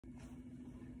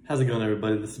How's it going,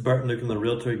 everybody? This is Burton Newcomb, the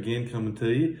Realtor, again coming to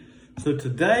you. So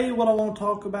today what I want to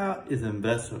talk about is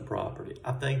investment property.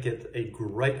 I think it's a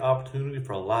great opportunity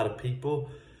for a lot of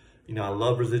people. You know, I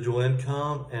love residual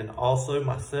income, and also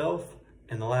myself,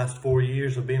 in the last 4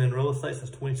 years of being in real estate since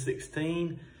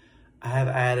 2016, I have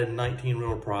added 19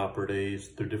 rental properties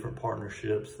through different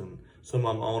partnerships, and some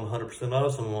of them own 100%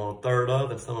 of, some of them own a third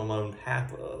of, and some of them own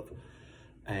half of.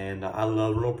 And I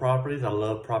love rental properties. I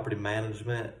love property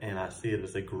management, and I see it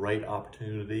as a great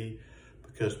opportunity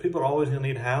because people are always going to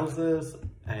need houses,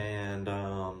 and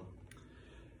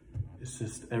it's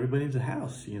just everybody needs a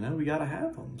house. You know, we got to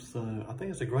have them. So I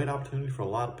think it's a great opportunity for a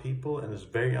lot of people, and it's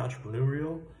very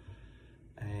entrepreneurial.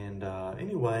 And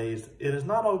anyways, it is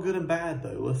not all good and bad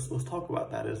though. Let's talk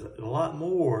about that. It's a lot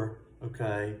more,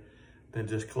 okay, than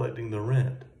just collecting the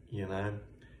rent. You know,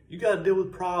 you got to deal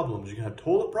with problems. You can have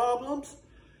toilet problems.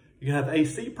 You're gonna have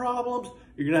AC problems.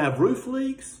 You're gonna have roof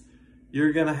leaks.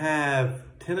 You're gonna have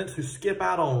tenants who skip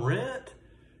out on rent.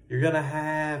 You're gonna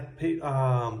have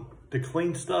to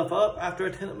clean stuff up after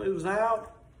a tenant moves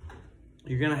out.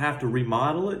 You're gonna have to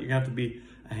remodel it. You're gonna have to be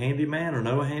a handyman or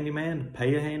know a handyman to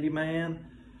pay a handyman.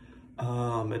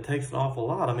 It takes an awful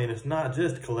lot. I mean, it's not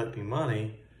just collecting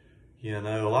money. You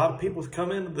know, a lot of people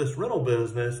come into this rental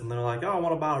business and they're like, oh, I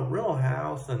wanna buy a rental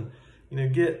house and, you know,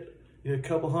 get a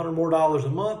couple $100 more a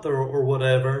month or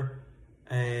whatever,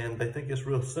 and they think it's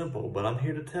real simple. But I'm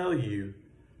here to tell you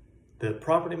that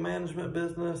property management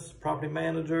business, property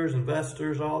managers,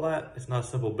 investors, all that, it's not a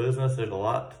simple business. There's a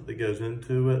lot that goes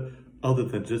into it other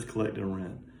than just collecting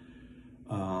rent.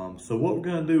 So what we're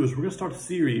gonna do is we're gonna start a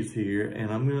series here,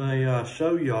 and I'm gonna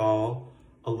show y'all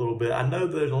a little bit. I know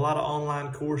there's a lot of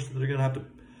online courses that are gonna have to,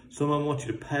 some of them want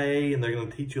you to pay, and they're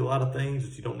gonna teach you a lot of things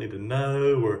that you don't need to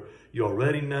know, or you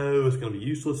already know. It's gonna be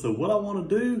useless. So what I wanna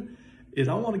do is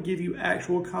I wanna give you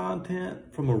actual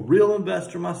content from a real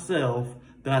investor myself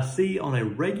that I see on a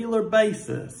regular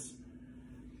basis.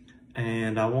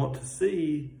 And I want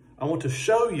to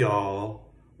show y'all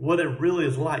what it really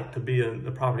is like to be in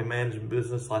the property management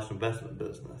business / investment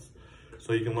business,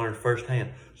 so you can learn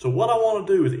firsthand. So what I wanna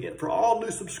do is, for all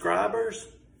new subscribers,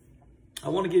 I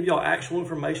want to give y'all actual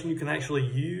information you can actually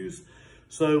use.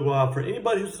 So for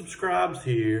anybody who subscribes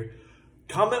here,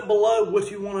 comment below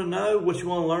what you want to know, what you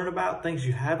want to learn about, things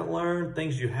you haven't learned,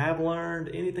 things you have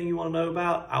learned, anything you want to know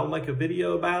about. I'll make a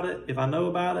video about it if I know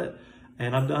about it.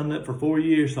 And I've done it for 4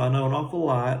 years, so I know an awful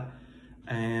lot.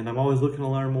 And I'm always looking to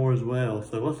learn more as well.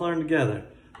 So let's learn together.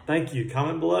 Thank you.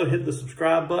 Comment below, hit the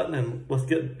subscribe button, and let's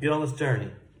get on this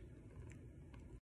journey.